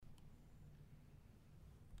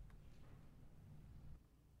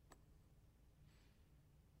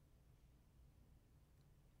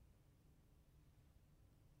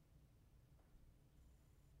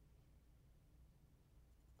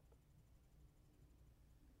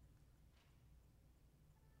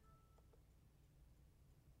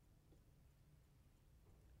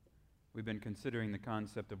We've been considering the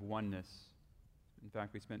concept of oneness. In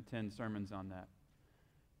fact, we spent 10 sermons on that.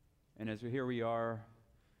 And as here we are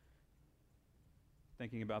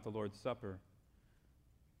thinking about the Lord's Supper,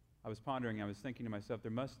 I was thinking to myself,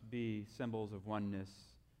 there must be symbols of oneness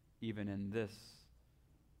even in this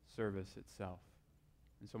service itself.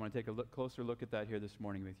 And so I want to take a closer look at that here this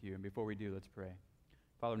morning with you. And before we do, let's pray.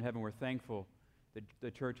 Father in heaven, we're thankful that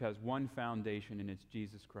the church has one foundation, and it's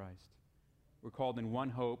Jesus Christ. We're called in one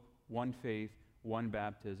hope, one faith, one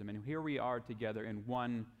baptism. And here we are together in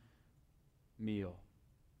one meal,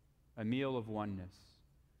 a meal of oneness.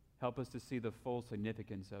 Help us to see the full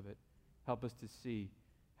significance of it. Help us to see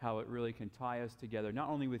how it really can tie us together, not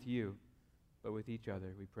only with you, but with each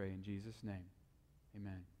other, we pray in Jesus' name.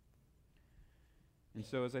 Amen. And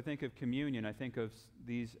so as I think of communion, I think of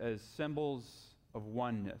these as symbols of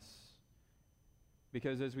oneness.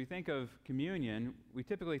 Because as we think of communion, we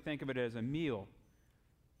typically think of it as a meal.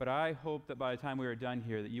 But I hope that by the time we are done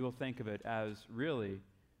here, that you will think of it as really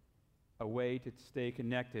a way to stay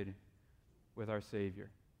connected with our Savior.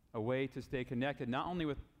 A way to stay connected not only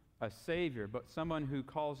with a Savior, but someone who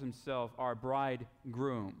calls himself our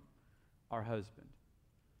bridegroom, our husband.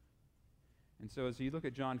 And so as you look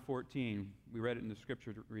at John 14, we read it in the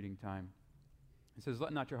scripture reading time. It says,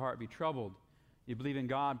 "Let not your heart be troubled. You believe in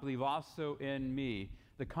God, believe also in me."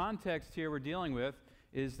 The context here we're dealing with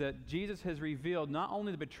is that Jesus has revealed not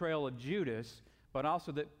only the betrayal of Judas, but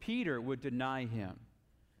also that Peter would deny him.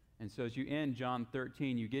 And so as you end John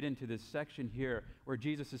 13, you get into this section here where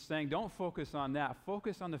Jesus is saying, don't focus on that.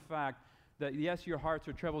 Focus on the fact that, yes, your hearts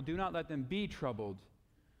are troubled. Do not let them be troubled,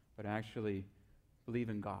 but actually believe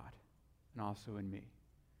in God and also in me.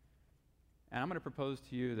 And I'm going to propose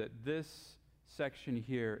to you that this section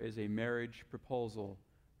here is a marriage proposal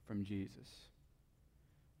from Jesus.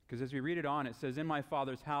 Because as we read it on, it says, "In my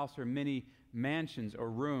Father's house are many mansions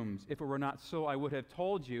or rooms. If it were not so, I would have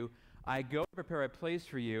told you. I go to prepare a place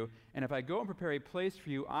for you, and if I go and prepare a place for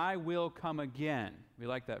you, I will come again." We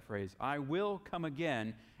like that phrase. "I will come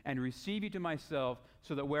again and receive you to myself,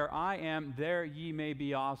 so that where I am, there ye may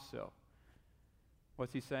be also."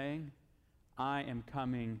 What's he saying? I am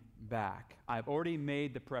coming back. I've already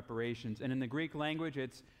made the preparations. And in the Greek language,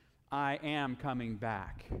 it's I am coming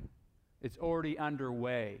back. It's already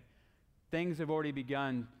underway. Things have already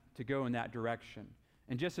begun to go in that direction.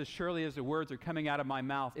 And just as surely as the words are coming out of my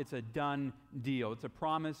mouth, it's a done deal. It's a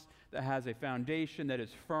promise that has a foundation that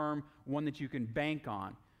is firm, one that you can bank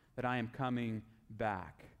on, that I am coming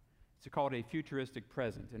back. It's called a futuristic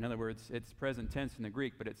present. In other words, it's present tense in the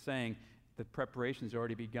Greek, but it's saying the preparation's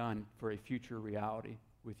already begun for a future reality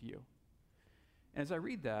with you. And as I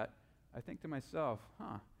read that, I think to myself,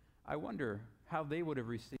 I wonder how they would have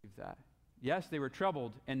received that. Yes, they were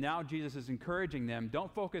troubled, and now Jesus is encouraging them.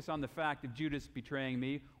 Don't focus on the fact of Judas betraying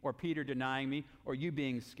me, or Peter denying me, or you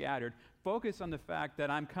being scattered. Focus on the fact that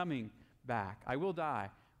I'm coming back. I will die,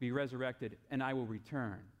 be resurrected, and I will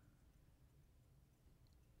return.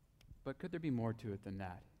 But could there be more to it than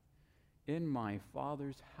that? In my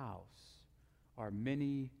Father's house are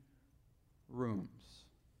many rooms.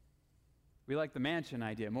 We like the mansion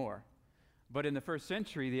idea more. But in the first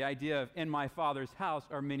century, the idea of "in my Father's house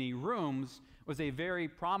are many rooms" was a very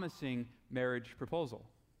promising marriage proposal.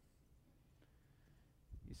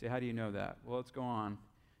 You say, how do you know that? Well, let's go on.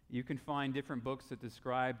 You can find different books that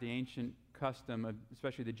describe the ancient custom,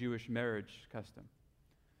 especially the Jewish marriage custom.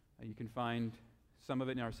 You can find some of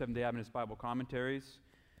it in our Seventh-day Adventist Bible commentaries.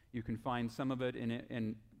 You can find some of it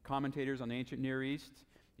in commentators on the ancient Near East.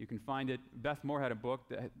 You can find it, Beth Moore had a book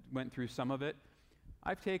that went through some of it.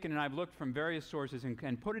 I've taken and I've looked from various sources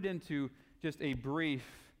and put it into just a brief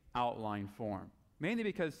outline form, mainly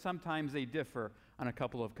because sometimes they differ on a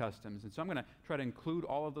couple of customs. And so I'm going to try to include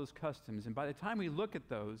all of those customs. And by the time we look at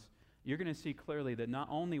those, you're going to see clearly that not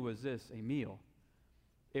only was this a meal,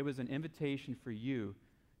 it was an invitation for you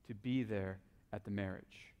to be there at the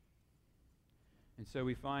marriage. And so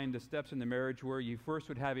we find the steps in the marriage where you first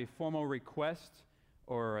would have a formal request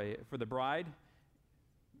for the bride.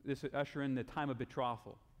 This would usher in the time of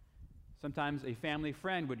betrothal. Sometimes a family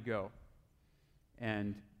friend would go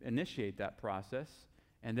and initiate that process,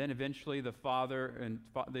 and then eventually the father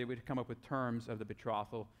they would come up with terms of the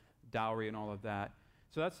betrothal, dowry and all of that.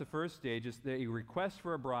 So that's the first stage, is the request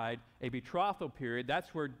for a bride, a betrothal period.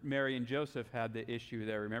 That's where Mary and Joseph had the issue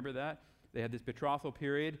there. Remember that? They had this betrothal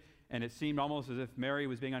period, and it seemed almost as if Mary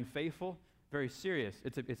was being unfaithful. Very serious.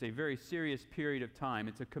 It's a very serious period of time.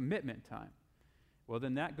 It's a commitment time. Well,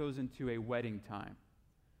 then that goes into a wedding time.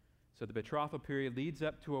 So the betrothal period leads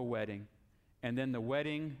up to a wedding, and then the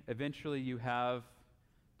wedding, eventually you have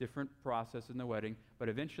different processes in the wedding, but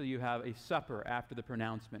eventually you have a supper after the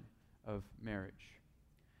pronouncement of marriage.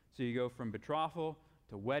 So you go from betrothal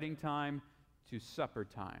to wedding time to supper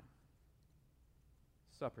time.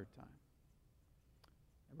 Supper time.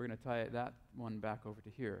 And we're going to tie that one back over to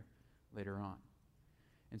here later on.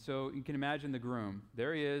 And so you can imagine the groom.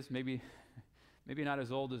 There he is, maybe not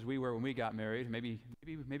as old as we were when we got married. Maybe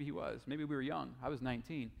he was. Maybe we were young. I was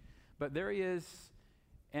 19. But there he is,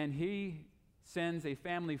 and he sends a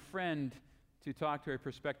family friend to talk to a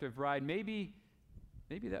prospective bride. Maybe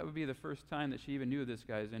that would be the first time that she even knew this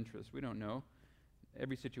guy's interest. We don't know.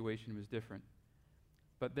 Every situation was different.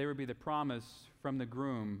 But there would be the promise from the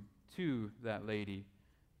groom to that lady.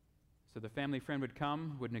 So the family friend would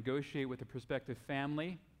come, would negotiate with the prospective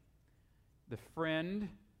family. The friend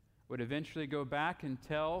would eventually go back and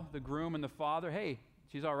tell the groom and the father, hey,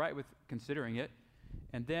 she's all right with considering it.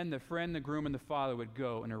 And then the friend, the groom, and the father would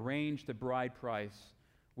go and arrange the bride price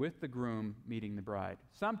with the groom meeting the bride,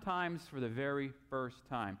 sometimes for the very first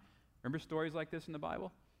time. Remember stories like this in the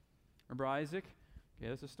Bible? Remember Isaac? Okay,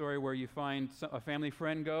 that's a story where you find a family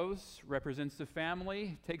friend goes, represents the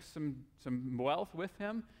family, takes some wealth with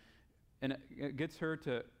him, and it gets her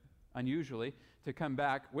to, unusually, to come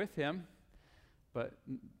back with him. But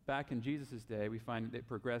back in Jesus' day, we find it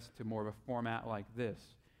progressed to more of a format like this,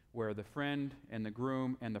 where the friend and the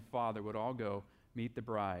groom and the father would all go meet the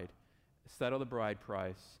bride, settle the bride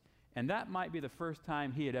price, and that might be the first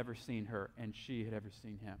time he had ever seen her and she had ever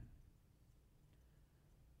seen him.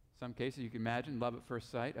 Some cases you can imagine love at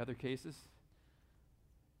first sight. Other cases,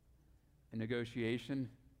 a negotiation,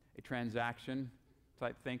 a transaction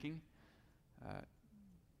type thinking.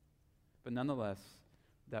 But nonetheless,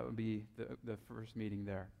 that would be the first meeting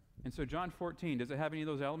there. And so John 14, does it have any of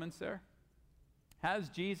those elements there? Has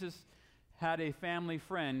Jesus had a family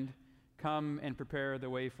friend come and prepare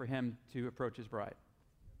the way for him to approach his bride?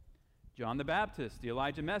 John the Baptist, the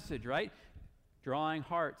Elijah message, right? Drawing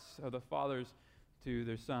hearts of the fathers to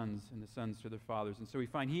their sons and the sons to their fathers. And so we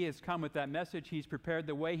find he has come with that message. He's prepared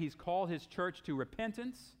the way. He's called his church to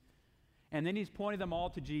repentance. And then he's pointed them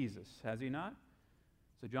all to Jesus, has he not?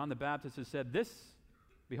 So John the Baptist has said, this,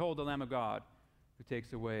 behold the Lamb of God who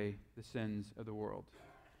takes away the sins of the world.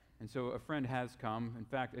 And so a friend has come. In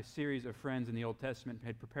fact, a series of friends in the Old Testament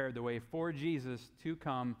had prepared the way for Jesus to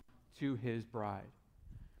come to his bride.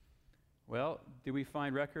 Well, do we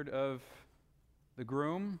find record of the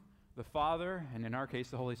groom, the Father, and in our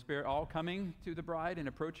case, the Holy Spirit, all coming to the bride and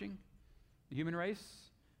approaching the human race?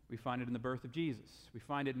 We find it in the birth of Jesus. We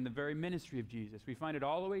find it in the very ministry of Jesus. We find it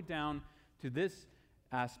all the way down to this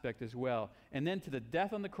aspect as well. And then to the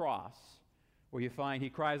death on the cross, where you find he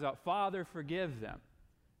cries out, Father, forgive them.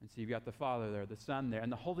 And so you've got the Father there, the Son there,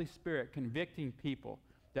 and the Holy Spirit convicting people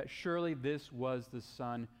that surely this was the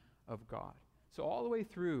Son of God. So all the way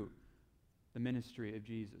through the ministry of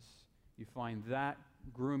Jesus, you find that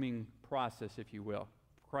grooming process, if you will.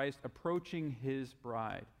 Christ approaching his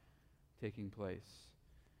bride taking place.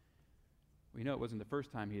 We know it wasn't the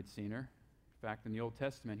first time he had seen her. In fact, in the Old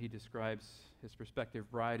Testament, he describes his prospective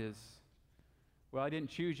bride as, well, I didn't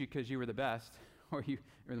choose you because you were the best, or you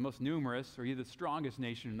were the most numerous, or you're the strongest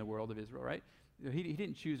nation in the world of Israel, right? He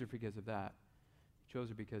didn't choose her because of that. He chose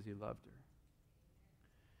her because he loved her.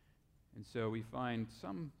 And so we find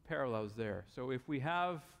some parallels there. So if we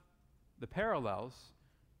have the parallels,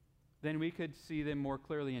 then we could see them more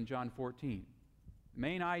clearly in John 14. The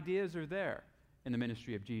main ideas are there in the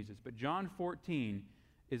ministry of Jesus. But John 14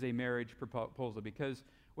 is a marriage proposal, because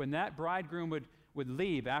when that bridegroom would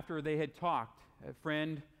leave after they had talked, a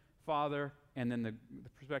friend, father, and then the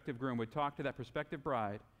prospective groom would talk to that prospective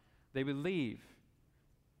bride, they would leave.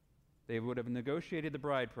 They would have negotiated the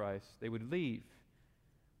bride price. They would leave.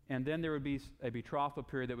 And then there would be a betrothal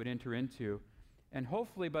period that would enter into. And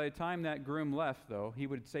hopefully by the time that groom left, though, he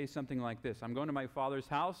would say something like this: I'm going to my father's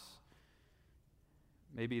house.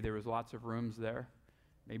 Maybe there was lots of rooms there.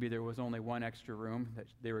 Maybe there was only one extra room that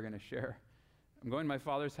they were going to share. I'm going to my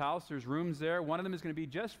father's house. There's rooms there. One of them is going to be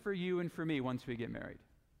just for you and for me once we get married.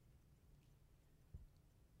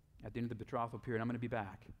 At the end of the betrothal period, I'm going to be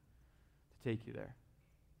back to take you there.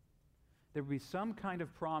 There would be some kind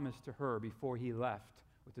of promise to her before he left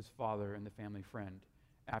with his father and the family friend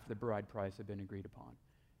after the bride price had been agreed upon.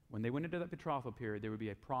 When they went into that betrothal period, there would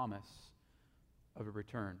be a promise of a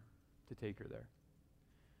return to take her there.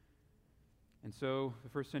 And so the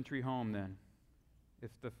first century home then,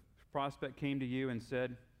 if the prospect came to you and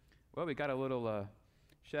said, well, we got a little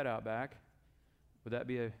shed out back, would that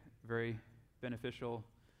be a very beneficial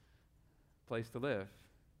place to live?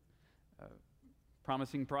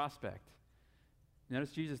 Promising prospect.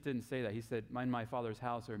 Notice Jesus didn't say that. He said, in my Father's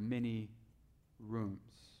house are many rooms.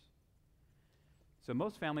 So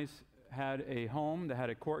most families had a home that had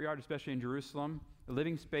a courtyard, especially in Jerusalem. The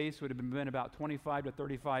living space would have been about 25 to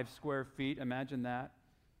 35 square feet. Imagine that.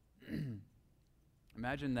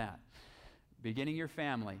 Imagine that. Beginning your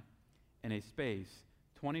family in a space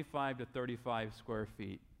 25 to 35 square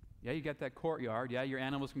feet. Yeah, you got that courtyard. Yeah, your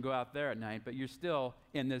animals can go out there at night, but you're still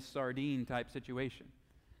in this sardine type situation.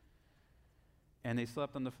 And they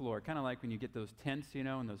slept on the floor, kind of like when you get those tents, you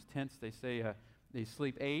know, and those tents, they say they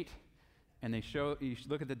sleep 8, and they show, you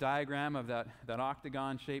look at the diagram of that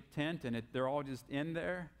octagon-shaped tent, and they're all just in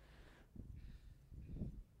there.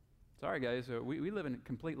 Sorry, guys, we live in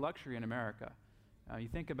complete luxury in America. You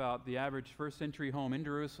think about the average first-century home in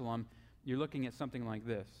Jerusalem, you're looking at something like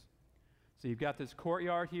this. So you've got this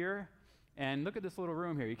courtyard here, and look at this little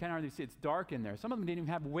room here. You can't hardly see. It's dark in there. Some of them didn't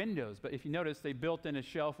even have windows, but if you notice, they built in a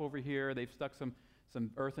shelf over here. They've stuck some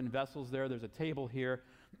earthen vessels there. There's a table here.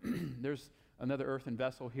 There's another earthen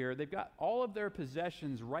vessel here. They've got all of their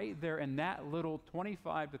possessions right there in that little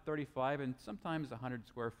 25 to 35 and sometimes 100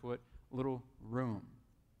 square foot little room.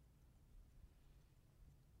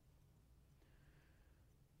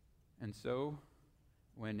 And so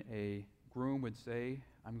when a groom would say,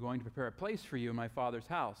 I'm going to prepare a place for you in my Father's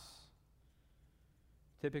house,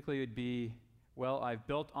 typically it would be, well, I've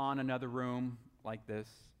built on another room like this,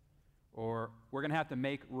 or we're going to have to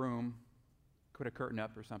make room, put a curtain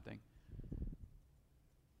up or something.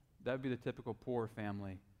 That would be the typical poor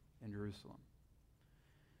family in Jerusalem.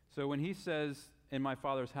 So when he says, in my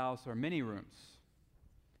Father's house are many rooms,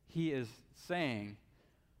 he is saying,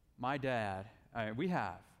 my dad, we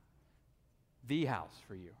have the house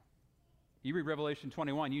for you. You read Revelation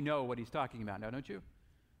 21, you know what he's talking about now, don't you?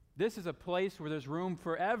 This is a place where there's room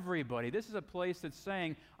for everybody. This is a place that's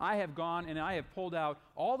saying, I have gone and I have pulled out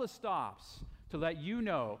all the stops to let you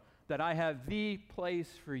know that I have the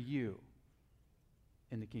place for you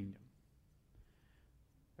in the kingdom.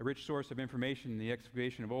 A rich source of information in the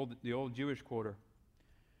excavation of the old Jewish quarter.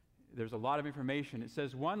 There's a lot of information. It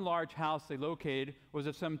says one large house they located was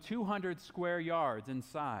of some 200 square yards in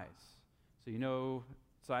size. So you know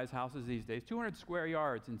size houses these days, 200 square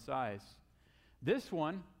yards in size. This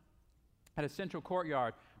one had a central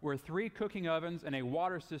courtyard where 3 cooking ovens and a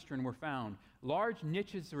water cistern were found. Large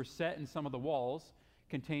niches were set in some of the walls,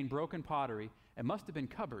 contained broken pottery, and must have been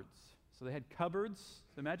cupboards. So they had cupboards.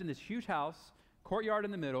 So imagine this huge house, courtyard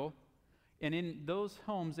in the middle, and in those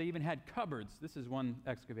homes they even had cupboards. This is one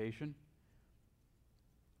excavation.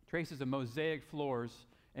 Traces of mosaic floors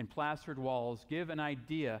and plastered walls give an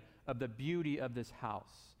idea of the beauty of this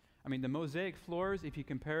house. I mean, the mosaic floors, if you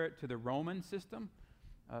compare it to the Roman system,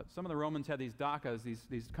 some of the Romans had these dachas,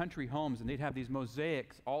 these country homes, and they'd have these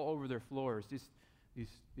mosaics all over their floors,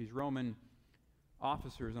 these Roman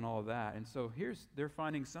officers and all of that. And so they're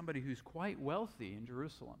finding somebody who's quite wealthy in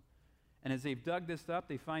Jerusalem. And as they've dug this up,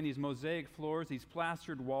 they find these mosaic floors, these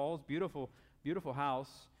plastered walls, beautiful, beautiful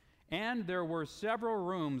house. And there were several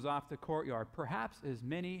rooms off the courtyard, perhaps as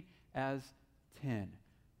many as 10.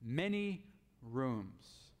 Many rooms.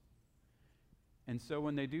 And so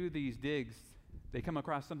when they do these digs, they come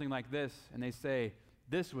across something like this, and they say,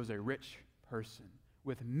 this was a rich person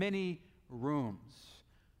with many rooms.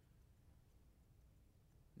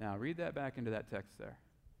 Now, read that back into that text there.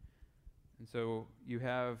 And so you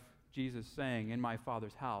have Jesus saying, in my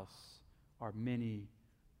Father's house are many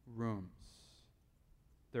rooms.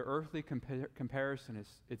 Their earthly comparison is,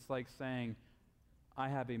 it's like saying, I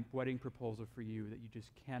have a wedding proposal for you that you just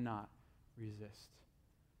cannot resist.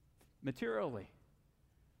 Materially.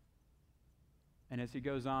 And as he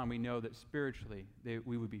goes on, we know that spiritually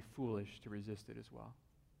we would be foolish to resist it as well.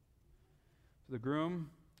 So the groom,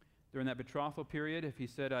 during that betrothal period, if he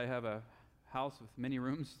said, I have a house with many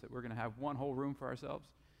rooms, that we're going to have one whole room for ourselves,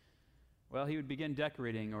 well, he would begin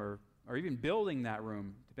decorating or even building that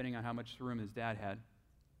room, depending on how much room his dad had.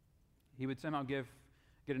 He would somehow get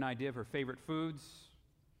an idea of her favorite foods,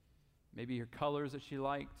 maybe her colors that she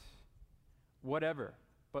liked, whatever.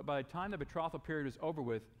 But by the time the betrothal period was over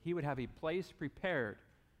with, he would have a place prepared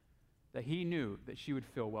that he knew that she would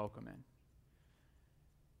feel welcome in.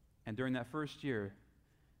 And during that first year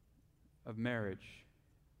of marriage,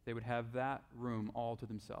 they would have that room all to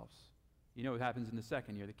themselves. You know what happens in the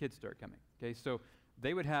second year. The kids start coming. Okay, so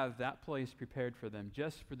they would have that place prepared for them,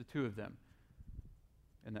 just for the two of them,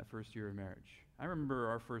 in that first year of marriage. I remember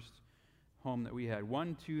our first home that we had,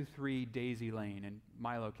 123 Daisy Lane in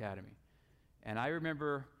Milo Academy. And I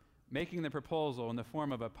remember making the proposal in the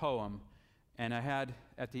form of a poem, and I had,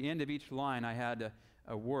 at the end of each line, I had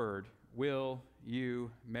a word, will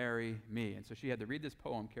you marry me? And so she had to read this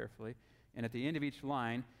poem carefully, and at the end of each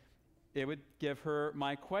line, it would give her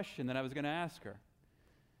my question that I was going to ask her.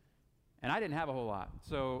 And I didn't have a whole lot.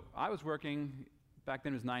 So I was working, back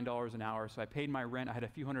then it was $9 an hour, so I paid my rent. I had a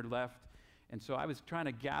few hundred left. And so I was trying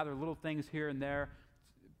to gather little things here and there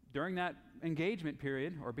during that engagement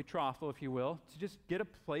period, or betrothal, if you will, to just get a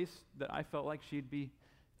place that I felt like she'd be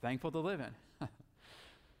thankful to live in.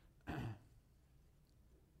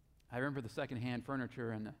 I remember the secondhand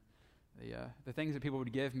furniture and the things that people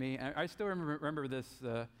would give me. And I still remember this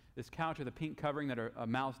couch with a pink covering that a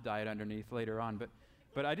mouse died underneath later on.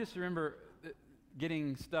 But I just remember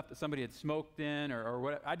getting stuff that somebody had smoked in or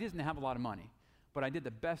what. I didn't have a lot of money, but I did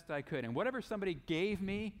the best I could. And whatever somebody gave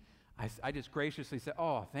me, I just graciously said,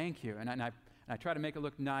 "Oh, thank you." And I tried to make it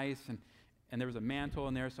look nice. And there was a mantle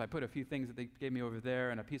in there, so I put a few things that they gave me over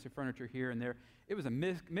there and a piece of furniture here and there. It was a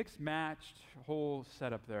mixed-matched whole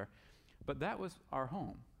setup there. But that was our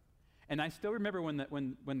home. And I still remember when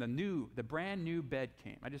the brand new bed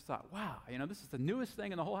came. I just thought, wow, this is the newest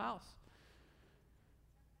thing in the whole house.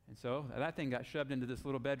 And so that thing got shoved into this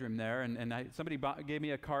little bedroom there, and somebody gave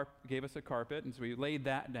us a carpet, and so we laid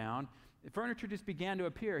that down. The furniture just began to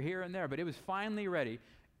appear here and there, but it was finally ready.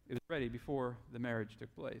 It was ready before the marriage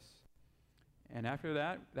took place. And after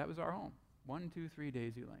that, that was our home. 1, 2, 3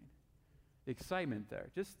 Daisy Lane. The excitement there,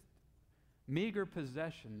 just meager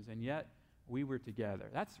possessions, and yet we were together.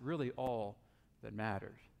 That's really all that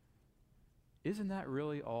matters. Isn't that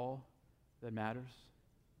really all that matters?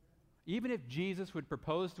 Even if Jesus would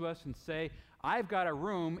propose to us and say, I've got a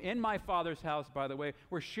room in my Father's house, by the way.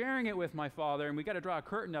 We're sharing it with my Father, and we got to draw a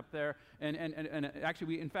curtain up there. And actually,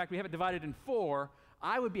 we have it divided in 4.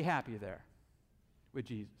 I would be happy there with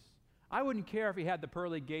Jesus. I wouldn't care if he had the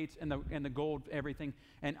pearly gates and the gold, everything.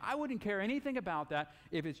 And I wouldn't care anything about that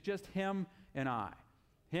if it's just him and I,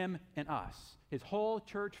 him and us, his whole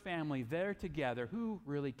church family there together. Who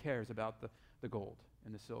really cares about the gold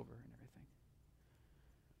and the silver and everything?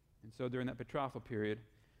 And so during that betrothal period,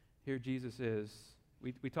 here Jesus is.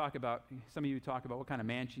 We talk about, some of you talk about what kind of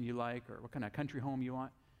mansion you like or what kind of country home you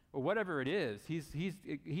want. Well, whatever it is,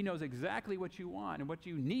 he knows exactly what you want and what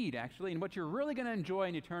you need, actually, and what you're really going to enjoy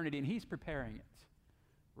in eternity, and he's preparing it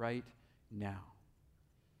right now.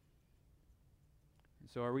 And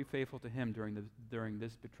so are we faithful to him during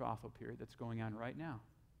this betrothal period that's going on right now?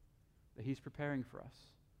 That he's preparing for us,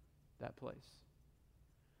 that place.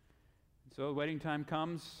 And so wedding time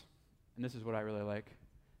comes, and this is what I really like.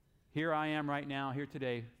 Here I am right now, here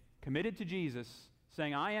today, committed to Jesus,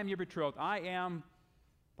 saying, I am your betrothed. I am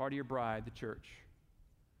part of your bride, the church.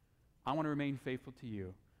 I want to remain faithful to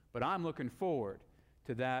you. But I'm looking forward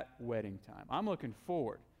to that wedding time. I'm looking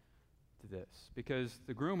forward to this because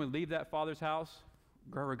the groom would leave that father's house,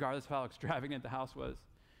 regardless of how extravagant the house was.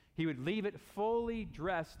 He would leave it fully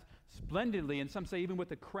dressed, splendidly, and some say even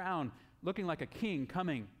with a crown, looking like a king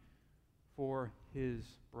coming for his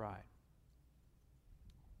bride.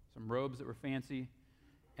 Some robes that were fancy.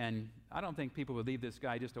 And I don't think people would leave this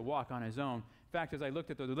guy just to walk on his own. In fact, as I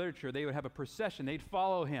looked at the literature, they would have a procession. They'd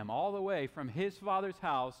follow him all the way from his father's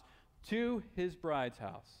house to his bride's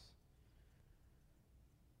house,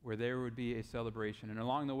 where there would be a celebration. And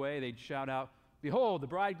along the way, they'd shout out, Behold, the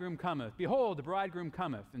bridegroom cometh. Behold, the bridegroom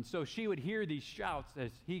cometh. And so she would hear these shouts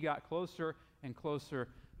as he got closer and closer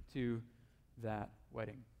to that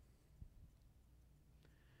wedding.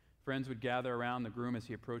 Friends would gather around the groom as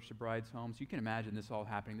he approached the bride's home. So you can imagine this all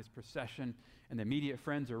happening, this procession, and the immediate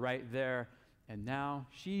friends are right there. And now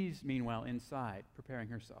she's, meanwhile, inside, preparing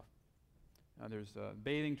herself. There's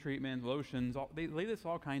bathing treatment, lotions. They list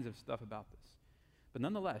all kinds of stuff about this. But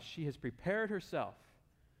nonetheless, she has prepared herself.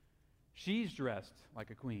 She's dressed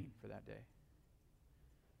like a queen for that day.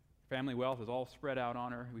 Family wealth is all spread out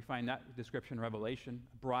on her. We find that description in Revelation.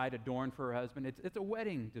 A bride adorned for her husband. It's a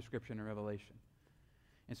wedding description in Revelation.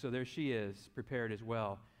 And so there she is, prepared as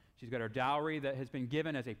well. She's got her dowry that has been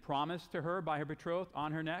given as a promise to her by her betrothed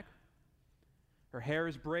on her neck. Her hair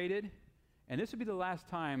is braided. And this would be the last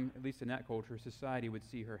time, at least in that culture, society would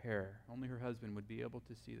see her hair. Only her husband would be able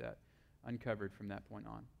to see that uncovered from that point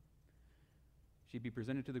on. She'd be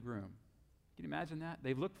presented to the groom. Can you imagine that?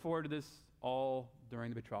 They've looked forward to this all during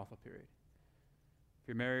the betrothal period. If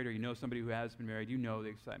you're married or you know somebody who has been married, you know the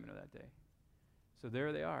excitement of that day. So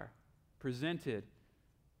there they are, presented.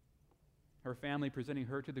 Her family presenting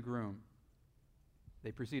her to the groom.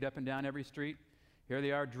 They proceed up and down every street. Here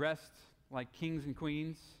they are dressed like kings and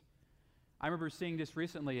queens. I remember seeing just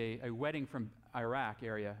recently a wedding from Iraq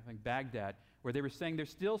area, I think Baghdad, where they were saying they're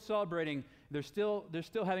still celebrating, they're still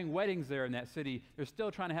having weddings there in that city. They're still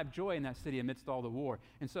trying to have joy in that city amidst all the war.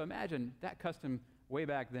 And so imagine that custom way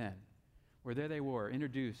back then, where there they were,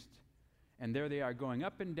 introduced. And there they are going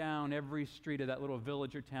up and down every street of that little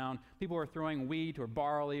village or town. People are throwing wheat or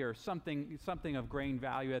barley or something of grain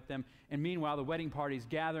value at them. And meanwhile, the wedding party's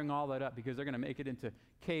gathering all that up because they're going to make it into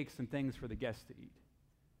cakes and things for the guests to eat.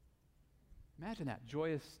 Imagine that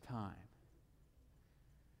joyous time.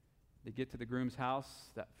 They get to the groom's house,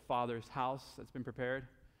 that father's house that's been prepared.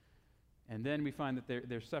 And then we find that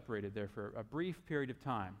they're separated there for a brief period of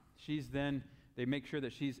time. They make sure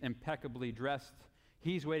that she's impeccably dressed.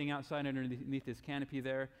 He's waiting outside underneath his canopy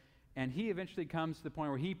there. And he eventually comes to the point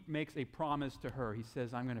where he makes a promise to her. He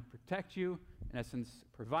says, I'm going to protect you, in essence,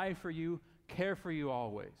 provide for you, care for you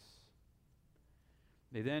always.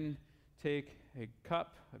 They then take a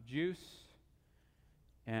cup of juice,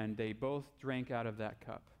 and they both drank out of that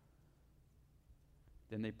cup.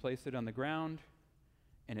 Then they place it on the ground,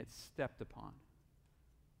 and it's stepped upon,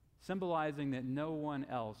 symbolizing that no one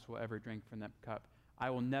else will ever drink from that cup. I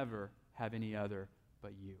will never have any other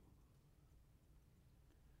but you.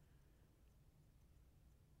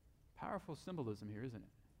 Powerful symbolism here, isn't it?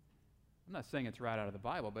 I'm not saying it's right out of the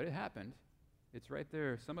Bible, but it happened. It's right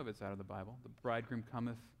there. Some of it's out of the Bible. The bridegroom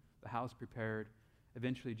cometh, the house prepared,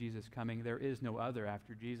 eventually Jesus coming. There is no other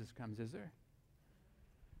after Jesus comes, is there?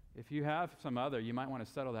 If you have some other, you might want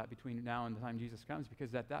to settle that between now and the time Jesus comes,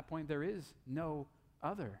 because at that point there is no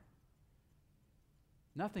other.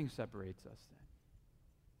 Nothing separates us then.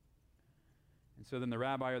 And so then the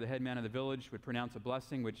rabbi or the head man of the village would pronounce a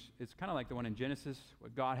blessing, which is kind of like the one in Genesis,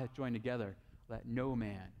 what God hath joined together, let no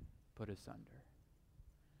man put asunder.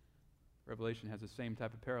 Revelation has the same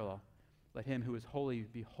type of parallel. Let him who is holy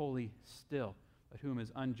be holy still. Let whom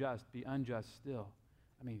is unjust be unjust still.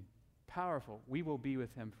 I mean, powerful. We will be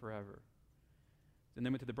with him forever. And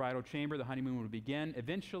then went to the bridal chamber. The honeymoon would begin.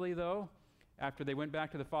 Eventually, though, after they went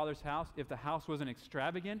back to the father's house, if the house wasn't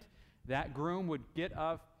extravagant, that groom would get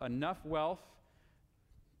up enough wealth,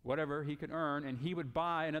 whatever he could earn, and he would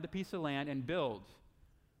buy another piece of land and build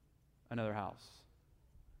another house.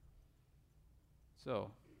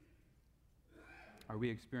 So, are we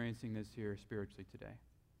experiencing this here spiritually today?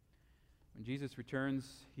 When Jesus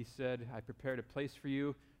returns, he said, I prepared a place for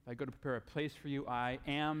you. If I go to prepare a place for you, I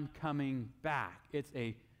am coming back. It's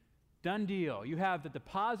a done deal. You have the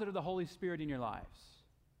deposit of the Holy Spirit in your lives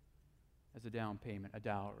as a down payment, a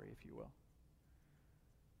dowry, if you will.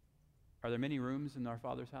 Are there many rooms in our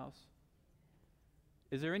Father's house?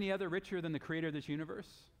 Is there any other richer than the Creator of this universe?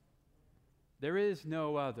 There is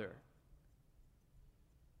no other.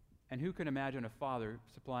 And who can imagine a father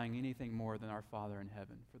supplying anything more than our Father in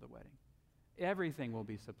heaven for the wedding? Everything will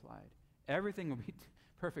be supplied. Everything will be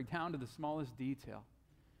perfect down to the smallest detail.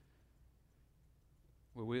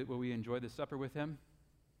 Will we enjoy the supper with him?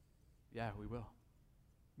 Yeah, we will.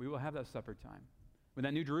 We will have that supper time. When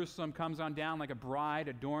that new Jerusalem comes on down like a bride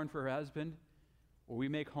adorned for her husband, will we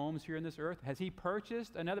make homes here in this earth? Has he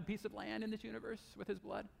purchased another piece of land in this universe with his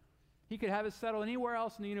blood? He could have it settled anywhere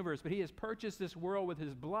else in the universe, but he has purchased this world with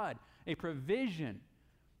his blood, a provision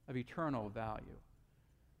of eternal value.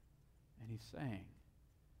 And he's saying,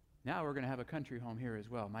 now we're going to have a country home here as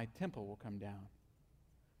well. My temple will come down.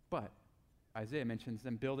 But Isaiah mentions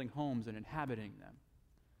them building homes and inhabiting them.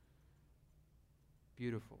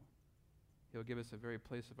 Beautiful. He'll give us a very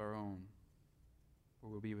place of our own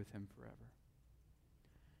where we'll be with him forever.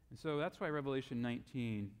 And so that's why Revelation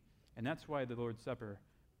 19, and that's why the Lord's Supper,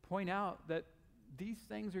 point out that these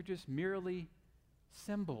things are just merely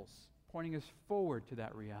symbols pointing us forward to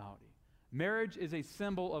that reality. Marriage is a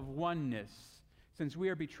symbol of oneness. Since we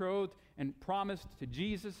are betrothed and promised to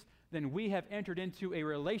Jesus, then we have entered into a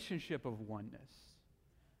relationship of oneness.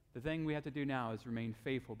 The thing we have to do now is remain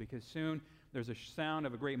faithful, because soon there's a sound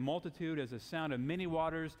of a great multitude, as a sound of many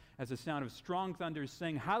waters, as a sound of strong thunders,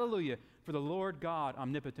 saying, Hallelujah, for the Lord God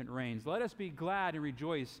omnipotent reigns. Let us be glad and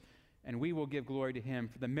rejoice, and we will give glory to him.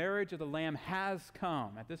 For the marriage of the Lamb has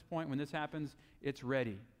come. At this point, when this happens, it's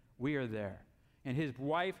ready. We are there. And his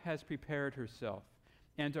wife has prepared herself.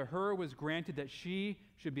 And to her was granted that she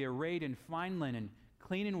should be arrayed in fine linen,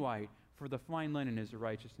 clean and white, for the fine linen is the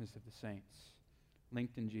righteousness of the saints,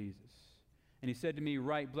 linked in Jesus. And he said to me,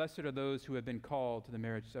 Write, blessed are those who have been called to the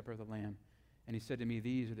marriage supper of the Lamb. And he said to me,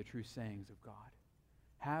 These are the true sayings of God.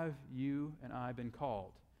 Have you and I been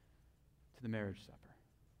called to the marriage supper?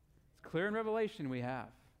 It's clear in Revelation we have.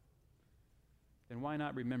 Then why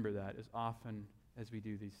not remember that as often as we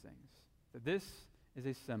do these things? That this is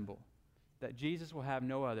a symbol that Jesus will have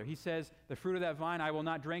no other. He says, the fruit of that vine, I will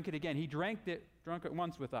not drink it again. He drunk it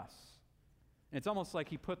once with us. And it's almost like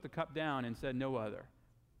he put the cup down and said, no other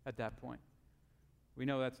at that point. We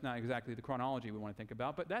know that's not exactly the chronology we want to think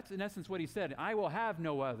about, but that's in essence what he said. I will have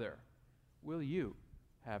no other. Will you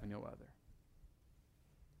have no other?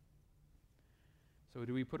 So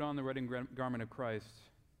do we put on the wedding garment of Christ?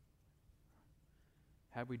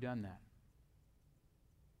 Have we done that?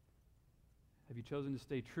 Have you chosen to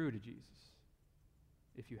stay true to Jesus?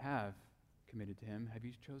 If you have committed to him, have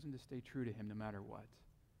you chosen to stay true to him no matter what?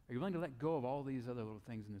 Are you willing to let go of all these other little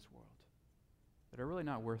things in this world that are really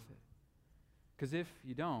not worth it? Because if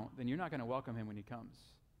you don't, then you're not going to welcome him when he comes.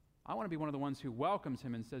 I want to be one of the ones who welcomes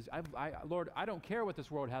him and says, Lord, I don't care what this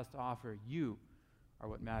world has to offer. You are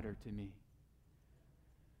what matter to me.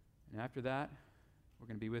 And after that, we're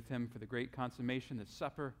going to be with him for the great consummation, the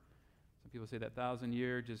supper. Some people say that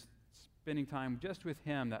 1,000-year, just spending time just with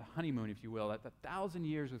him, that honeymoon, if you will, that 1,000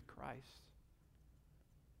 years with Christ.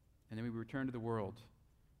 And then we return to the world.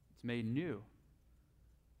 It's made new.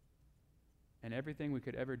 And everything we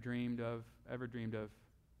could ever dreamed of,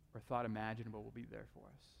 or thought imaginable will be there for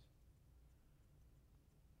us.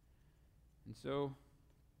 And so,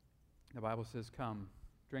 the Bible says, come,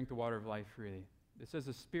 drink the water of life freely. It says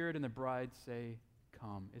the Spirit and the bride say,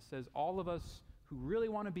 come. It says all of us who really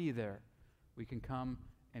want to be there, we can come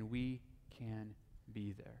and we can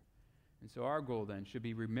be there. And so our goal then should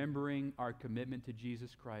be remembering our commitment to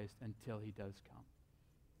Jesus Christ until he does come.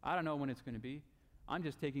 I don't know when it's going to be. I'm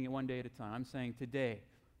just taking it one day at a time. I'm saying today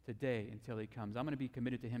until he comes. I'm going to be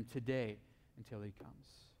committed to him today until he comes.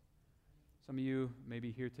 Some of you may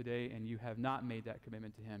be here today and you have not made that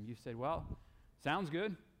commitment to him. You said, well, sounds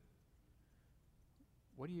good.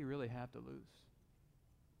 What do you really have to lose?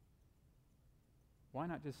 Why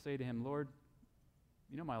not just say to him, Lord,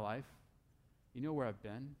 you know my life. You know where I've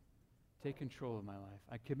been. Take control of my life.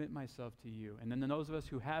 I commit myself to you. And then those of us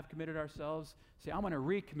who have committed ourselves say, I'm going to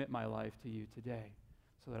recommit my life to you today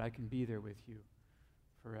so that I can be there with you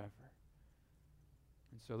forever.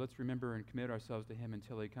 And so let's remember and commit ourselves to him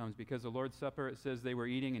until he comes. Because the Lord's Supper, it says they were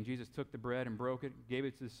eating, and Jesus took the bread and broke it, gave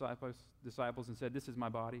it to the disciples and said, this is my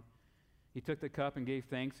body. He took the cup and gave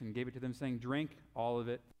thanks and gave it to them, saying, drink all of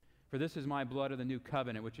it. For this is my blood of the new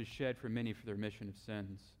covenant, which is shed for many for the remission of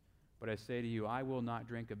sins. But I say to you, I will not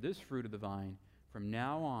drink of this fruit of the vine from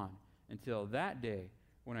now on until that day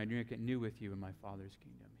when I drink it new with you in my Father's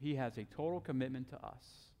kingdom. He has a total commitment to us.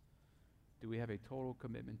 Do we have a total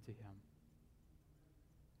commitment to him?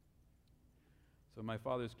 So my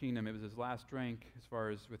Father's kingdom, it was his last drink as far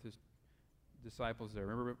as with his disciples there.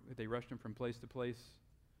 Remember, they rushed him from place to place,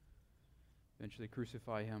 eventually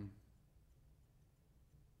crucify him.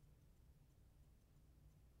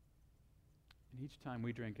 And each time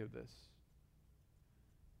we drink of this,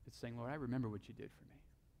 it's saying, Lord, I remember what you did for me.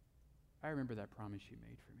 I remember that promise you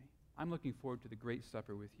made for me. I'm looking forward to the great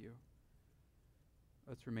supper with you.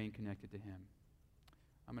 Let's remain connected to him.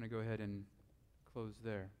 I'm going to go ahead and close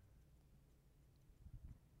there.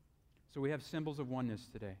 So we have symbols of oneness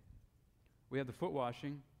today. We have the foot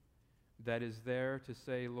washing that is there to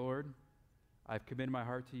say, Lord, I've committed my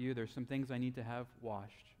heart to you. There's some things I need to have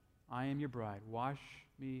washed. I am your bride. Wash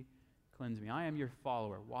me, cleanse me. I am your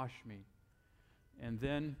follower. Wash me. And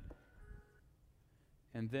then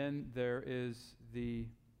there is the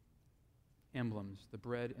emblems, the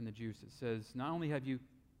bread and the juice. It says, not only have you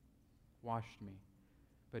washed me,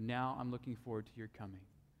 but now I'm looking forward to your coming,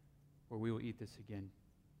 where we will eat this again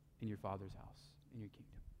in your Father's house, in your kingdom.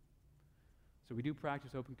 So we do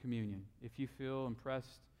practice open communion. If you feel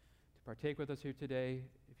impressed to partake with us here today,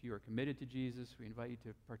 if you are committed to Jesus, we invite you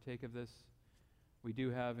to partake of this. We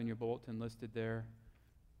do have in your bulletin listed there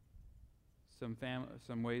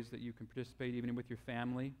some ways that you can participate even with your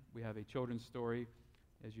family. We have a children's story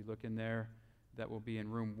as you look in there that will be in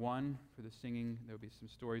room 1 for the singing. There will be some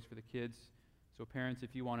stories for the kids. So parents,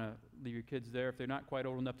 if you want to leave your kids there, if they're not quite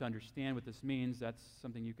old enough to understand what this means, that's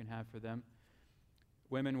something you can have for them.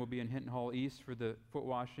 Women will be in Hinton Hall East for the foot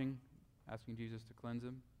washing, asking Jesus to cleanse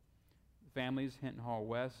them. Families, Hinton Hall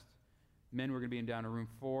West. Men, we're going to be in down in room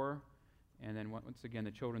 4. And then once again,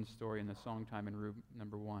 the children's story and the song time in room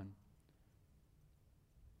number 1.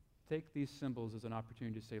 Take these symbols as an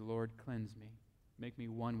opportunity to say, Lord, cleanse me. Make me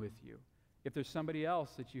one with you. If there's somebody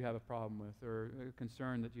else that you have a problem with or a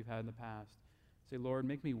concern that you've had in the past, say, Lord,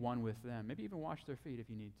 make me one with them. Maybe even wash their feet if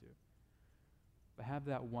you need to. But have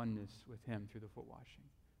that oneness with him through the foot washing.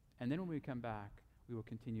 And then when we come back, we will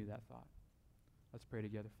continue that thought. Let's pray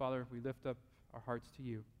together. Father, we lift up our hearts to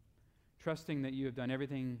you, trusting that you have done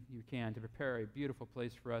everything you can to prepare a beautiful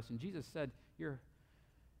place for us. And Jesus said, your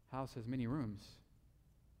house has many rooms.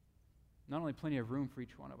 Not only plenty of room for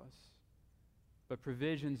each one of us, but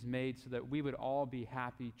provisions made so that we would all be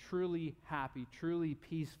happy, truly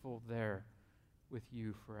peaceful there with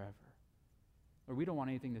you forever. Lord, we don't want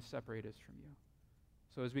anything to separate us from you.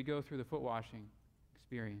 So as we go through the foot washing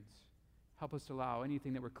experience, help us to allow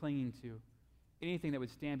anything that we're clinging to, anything that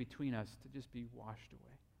would stand between us to just be washed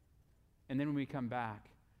away. And then when we come back,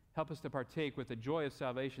 help us to partake with the joy of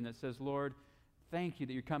salvation that says, Lord, thank you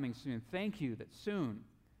that you're coming soon. Thank you that soon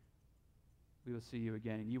we will see you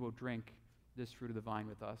again, and you will drink this fruit of the vine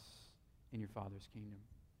with us in your Father's kingdom.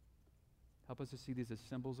 Help us to see these as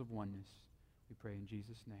symbols of oneness. We pray in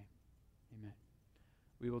Jesus' name. Amen.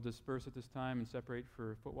 We will disperse at this time and separate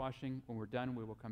for foot washing. When we're done, we will come